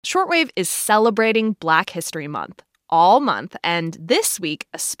Shortwave is celebrating Black History Month all month, and this week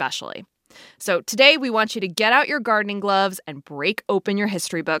especially. So today we want you to get out your gardening gloves and break open your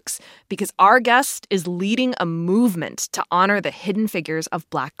history books because our guest is leading a movement to honor the hidden figures of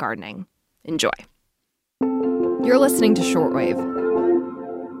Black gardening. Enjoy. You're listening to Shortwave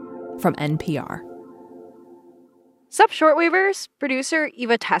from NPR. Sup, Shortwavers? Producer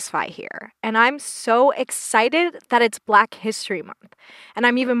Eva Tesfaye here, and I'm so excited that it's Black History Month. And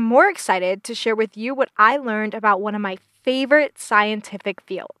I'm even more excited to share with you what I learned about one of my favorite scientific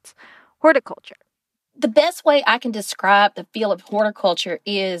fields, horticulture. The best way I can describe the field of horticulture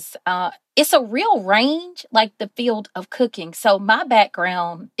is it's a real range like the field of cooking. So my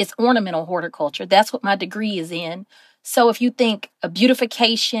background is ornamental horticulture. That's what my degree is in. So if you think of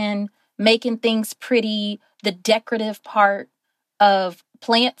beautification, making things pretty, the decorative part of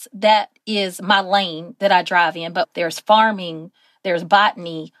plants, that is my lane that I drive in. But there's farming, there's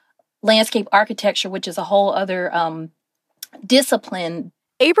botany, landscape architecture, which is a whole other discipline.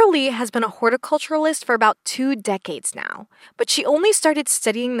 Abra Lee has been a horticulturalist for about 2 decades now, but she only started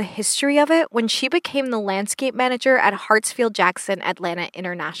studying the history of it when she became the landscape manager at Hartsfield-Jackson Atlanta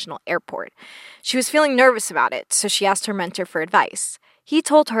International Airport. She was feeling nervous about it, so she asked her mentor for advice. He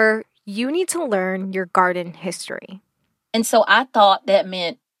told her, "You need to learn your garden history." And so I thought that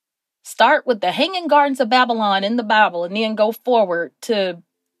meant start with the Hanging Gardens of Babylon in the Bible and then go forward to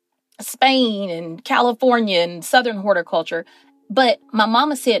Spain and California and Southern horticulture. But my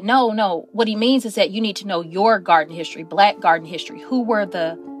mama said, no. What he means is that you need to know your garden history, Black garden history. Who were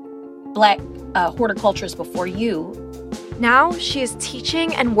the Black horticulturists before you? Now she is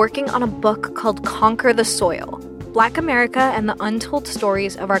teaching and working on a book called Conquer the Soil: Black America and the Untold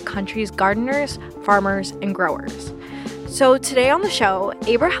Stories of Our Country's Gardeners, Farmers, and Growers. So today on the show,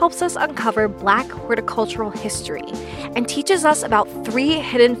 Abra helps us uncover Black horticultural history and teaches us about 3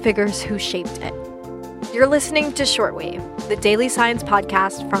 hidden figures who shaped it. You're listening to Shortwave, the daily science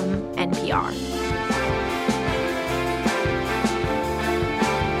podcast from NPR.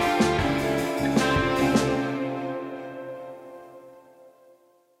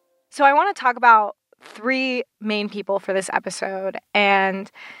 So I want to talk about 3 main people for this episode,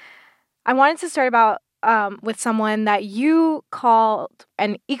 and I wanted to start with someone that you called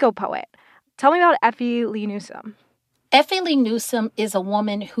an eco-poet. Tell me about Effie Lee Newsom. Effie Lee Newsom is a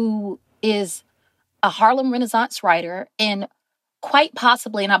woman who is a Harlem Renaissance writer, and quite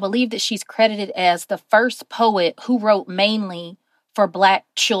possibly, and I believe that she's credited as the first poet who wrote mainly for Black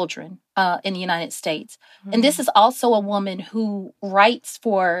children in the United States. Mm-hmm. And this is also a woman who writes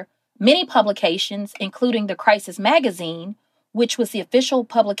for many publications, including the Crisis Magazine, which was the official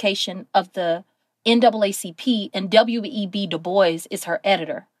publication of the NAACP, and W.E.B. Du Bois is her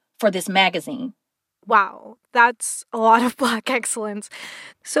editor for this magazine. Wow, that's a lot of Black excellence.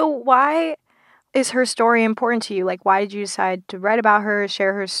 So why is her story important to you? Like, why did you decide to write about her,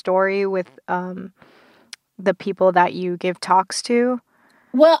 share her story with the people that you give talks to?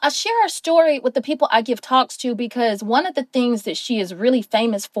 Well, I share her story with the people I give talks to because one of the things that she is really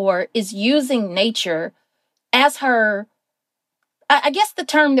famous for is using nature as her, I guess the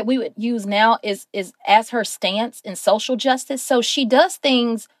term that we would use now is as her stance in social justice. So she does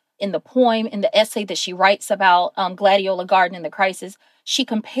things in the poem, in the essay that she writes about Gladiola Garden and the Crisis. She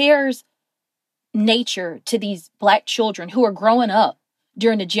compares nature to these Black children who are growing up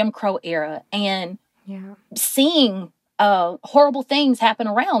during the Jim Crow era and seeing horrible things happen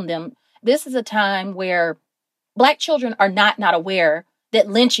around them. This is a time where Black children are not aware that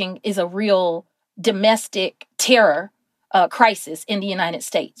lynching is a real domestic terror crisis in the United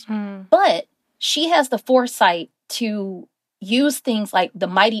States. But she has the foresight to use things like the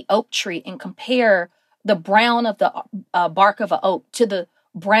mighty oak tree and compare the brown of the bark of an oak to the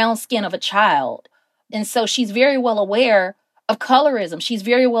brown skin of a child. And so she's very well aware of colorism. She's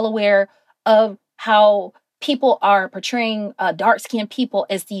very well aware of how people are portraying dark-skinned people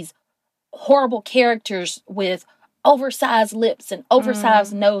as these horrible characters with oversized lips and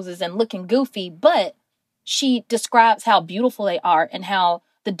oversized noses and looking goofy. But she describes how beautiful they are and how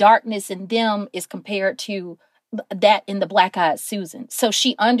the darkness in them is compared to that in the Black-Eyed Susan. So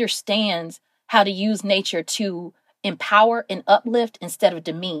she understands how to use nature to empower and uplift instead of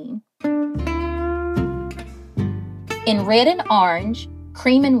demean. In red and orange,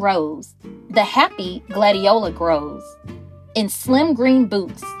 cream and rose, the happy gladiola grows. In slim green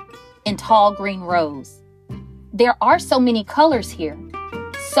boots, in tall green rows. There are so many colors here,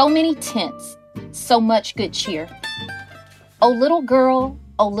 so many tints, so much good cheer. Oh, little girl,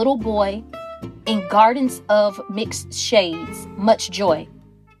 oh, little boy, in gardens of mixed shades, much joy.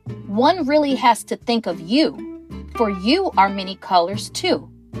 One really has to think of you, for you are many colors too.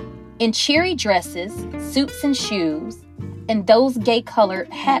 In cheery dresses, suits and shoes, and those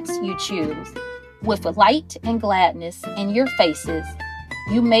gay-colored hats you choose, with light and gladness in your faces,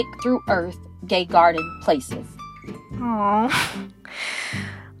 you make through earth gay garden places. Aww.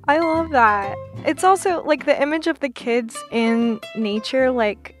 I love that. It's also like the image of the kids in nature,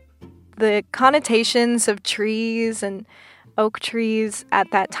 like the connotations of trees and oak trees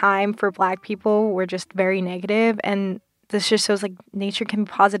at that time for Black people were just very negative, and this just shows like nature can be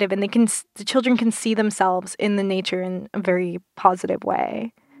positive, and the children can see themselves in the nature in a very positive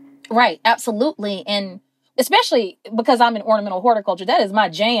way. Right, absolutely. And especially because I'm in ornamental horticulture, that is my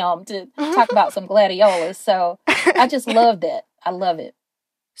jam to talk about some gladiolus. So I just love that. I love it.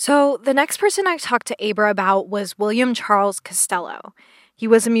 So the next person I talked to Abra about was William Charles Costello. He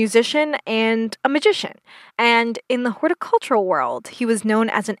was a musician and a magician, and in the horticultural world, he was known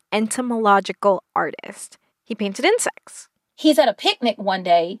as an entomological artist. He painted insects. He's at a picnic one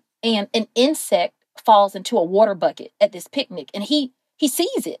day, and an insect falls into a water bucket at this picnic, and he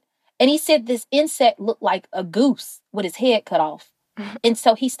sees it. And he said this insect looked like a goose with his head cut off. And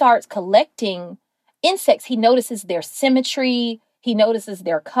so he starts collecting insects. He notices their symmetry. He notices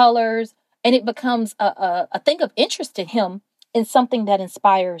their colors, and it becomes a thing of interest to him and something that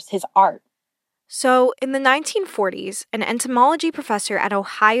inspires his art. So in the 1940s, an entomology professor at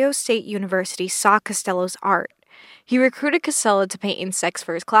Ohio State University saw Costello's art. He recruited Costello to paint insects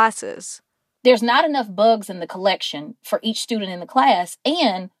for his classes. There's not enough bugs in the collection for each student in the class,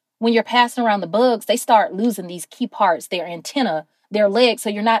 and when you're passing around the bugs, they start losing these key parts, their antenna, their legs, so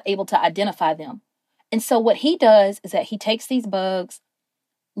you're not able to identify them. And so what he does is that he takes these bugs,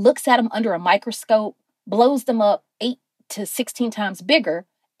 looks at them under a microscope, blows them up 8 to 16 times bigger,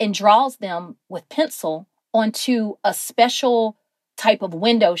 and draws them with pencil onto a special type of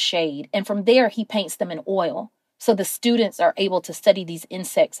window shade. And from there, he paints them in oil. So the students are able to study these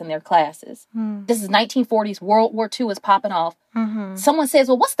insects in their classes. This is 1940s. World War II is popping off. Someone says,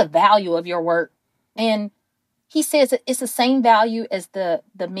 well, what's the value of your work? And he says that it's the same value as the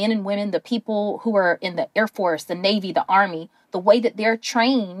men and women, the people who are in the Air Force, the Navy, the Army, the way that they're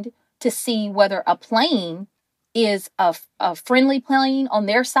trained to see whether a plane is a friendly plane on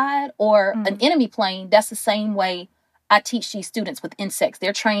their side or an enemy plane. That's the same way I teach these students with insects.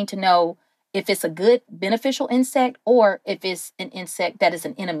 They're trained to know if it's a good, beneficial insect or if it's an insect that is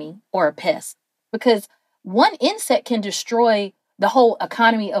an enemy or a pest. Because one insect can destroy the whole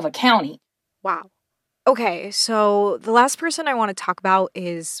economy of a county. Wow. Okay, so the last person I want to talk about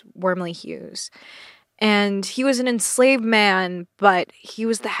is Wormley Hughes. And he was an enslaved man, but he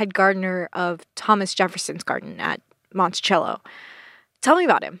was the head gardener of Thomas Jefferson's garden at Monticello. Tell me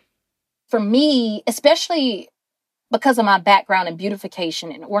about him. For me, especially because of my background in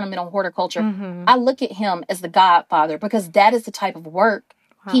beautification and ornamental horticulture, I look at him as the godfather because that is the type of work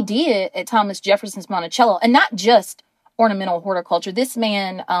he did at Thomas Jefferson's Monticello. And not just ornamental horticulture. This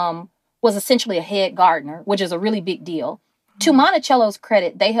man was essentially a head gardener, which is a really big deal. To Monticello's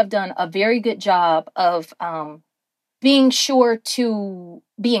credit, they have done a very good job of being sure to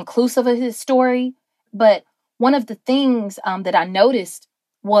be inclusive of his story. But one of the things that I noticed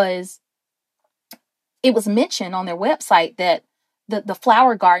was it was mentioned on their website that the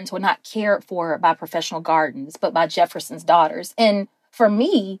flower gardens were not cared for by professional gardens, but by Jefferson's daughters. And for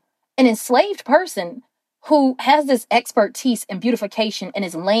me, an enslaved person who has this expertise in beautification and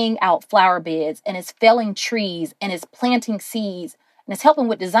is laying out flower beds and is felling trees and is planting seeds and is helping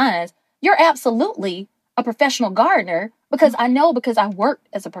with designs, you're absolutely a professional gardener because I worked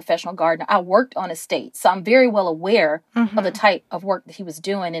as a professional gardener. I worked on estates. So I'm very well aware of the type of work that he was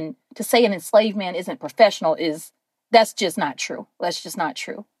doing. And to say an enslaved man isn't professional that's just not true. That's just not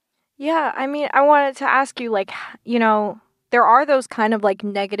true. Yeah, I mean, I wanted to ask you, like, you know, there are those kind of like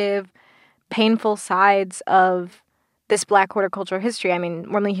negative, painful sides of this Black horticultural history. I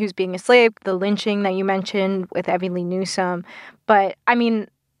mean, Wormley Hughes being a slave, the lynching that you mentioned with Evie Lee Newsom. But I mean,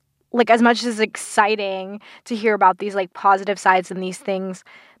 like, as much as it's exciting to hear about these like positive sides and these things,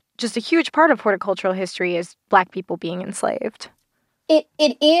 just a huge part of horticultural history is Black people being enslaved. It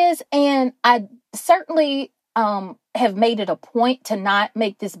is, and I certainly have made it a point to not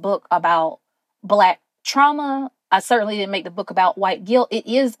make this book about Black trauma. I certainly didn't make the book about white guilt. It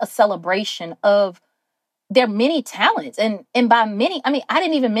is a celebration of their many talents. And by many, I mean, I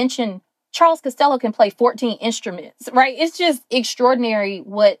didn't even mention Charles Costello can play 14 instruments, right? It's just extraordinary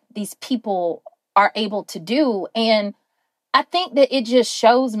what these people are able to do. And I think that it just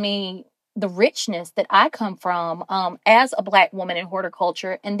shows me the richness that I come from as a Black woman in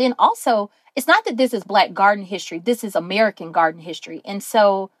horticulture. And then also, it's not that this is Black garden history. This is American garden history. And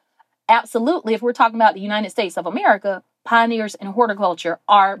so absolutely, if we're talking about the United States of America, pioneers in horticulture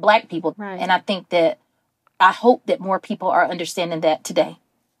are Black people. Right. And I hope that more people are understanding that today.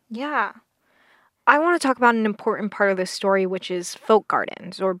 Yeah. I want to talk about an important part of this story, which is folk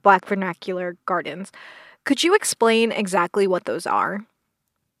gardens or Black vernacular gardens. Could you explain exactly what those are?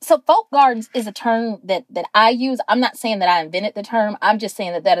 So folk gardens is a term that I use. I'm not saying that I invented the term. I'm just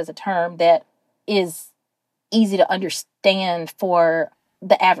saying that is a term that is easy to understand for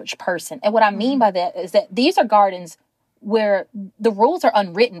the average person. And what I mean by that is that these are gardens where the rules are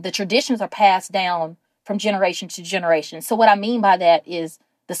unwritten. The traditions are passed down from generation to generation. So what I mean by that is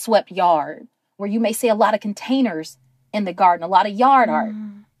the swept yard, where you may see a lot of containers in the garden, a lot of yard art.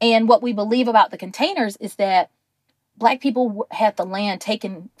 And what we believe about the containers is that Black people had the land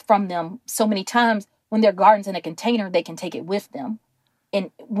taken from them so many times. When their garden's in a container, they can take it with them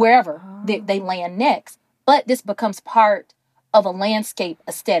and wherever they land next. But this becomes part of a landscape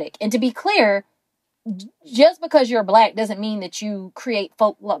aesthetic. And to be clear, just because you're Black doesn't mean that you create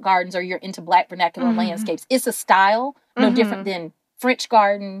folk gardens or you're into Black vernacular landscapes. It's a style, no different than French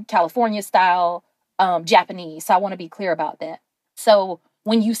garden, California style, Japanese. So I want to be clear about that. So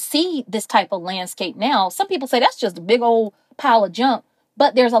when you see this type of landscape now, some people say that's just a big old pile of junk,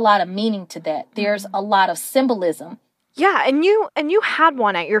 but there's a lot of meaning to that. There's a lot of symbolism. Yeah, and you had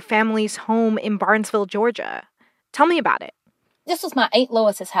one at your family's home in Barnesville, Georgia. Tell me about it. This was my Aunt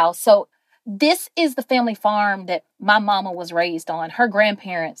Lois's house. So this is the family farm that my mama was raised on. Her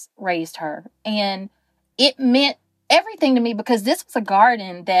grandparents raised her. And it meant everything to me because this was a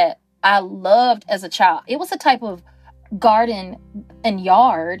garden that I loved as a child. It was a type of garden and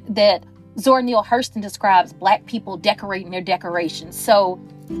yard that Zora Neale Hurston describes Black people decorating their decorations. So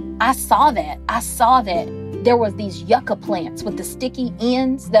I saw that. There was these yucca plants with the sticky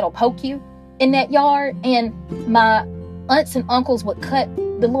ends that'll poke you in that yard. And my aunts and uncles would cut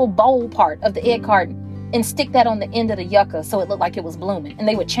the little bowl part of the egg carton and stick that on the end of the yucca so it looked like it was blooming. And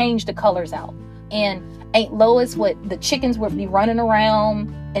they would change the colors out. And Aunt Lois the chickens would be running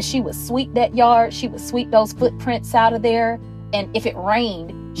around and she would sweep that yard. She would sweep those footprints out of there. And if it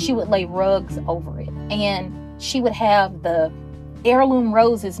rained, she would lay rugs over it. And she would have the heirloom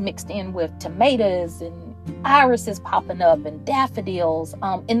roses mixed in with tomatoes and irises popping up and daffodils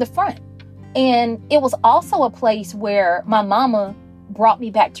in the front. And it was also a place where my mama brought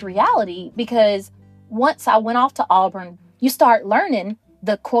me back to reality because once I went off to Auburn, you start learning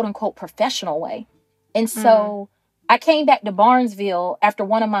the quote unquote professional way. And so I came back to Barnesville after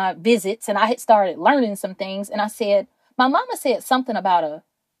one of my visits and I had started learning some things. And I said, my mama said something about a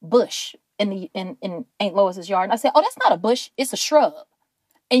bush in Aunt Lois's yard. And I said, oh, that's not a bush. It's a shrub.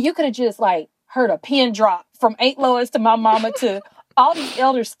 And you could have just heard a pin drop from Aunt Lois to my mama to all these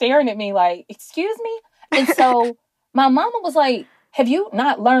elders staring at me like, excuse me? And so my mama was like, have you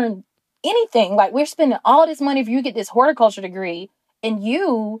not learned anything? We're spending all this money for you to get this horticulture degree and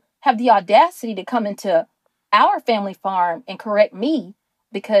you have the audacity to come into our family farm and correct me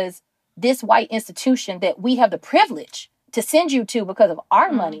because this white institution that we have the privilege to send you to because of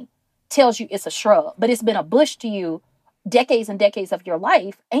our money tells you it's a shrub, but it's been a bush to you decades and decades of your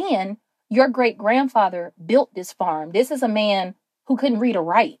life. And your great-grandfather built this farm. This is a man who couldn't read or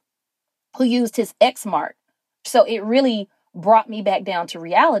write, who used his X mark. So it really brought me back down to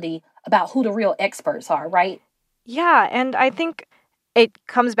reality about who the real experts are, right? Yeah, and I think it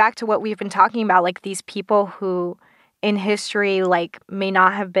comes back to what we've been talking about, these people who in history, may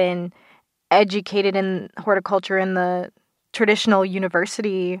not have been educated in horticulture in the traditional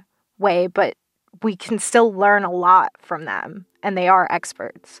university way, but we can still learn a lot from them, and they are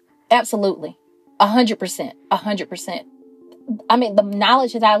experts. Absolutely. 100%. 100%. I mean, the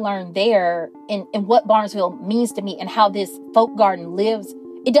knowledge that I learned there and what Barnesville means to me and how this folk garden lives,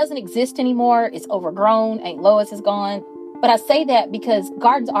 it doesn't exist anymore. It's overgrown. Aunt Lois is gone. But I say that because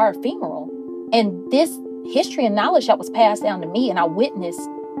gardens are ephemeral. And this history and knowledge that was passed down to me and I witnessed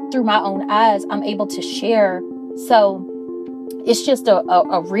through my own eyes, I'm able to share. So it's just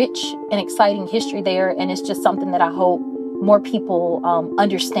a rich and exciting history there. And it's just something that I hope more people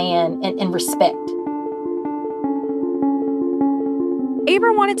understand and respect.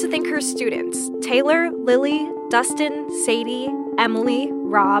 Abra wanted to thank her students, Taylor, Lily, Dustin, Sadie, Emily,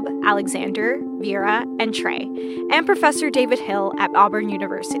 Rob, Alexander, Vera, and Trey, and Professor David Hill at Auburn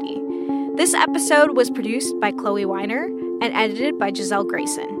University. This episode was produced by Chloe Weiner and edited by Giselle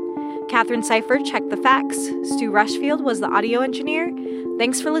Grayson. Catherine Seifert checked the facts. Stu Rushfield was the audio engineer.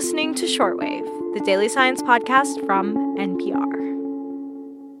 Thanks for listening to Shortwave, the daily science podcast from NPR.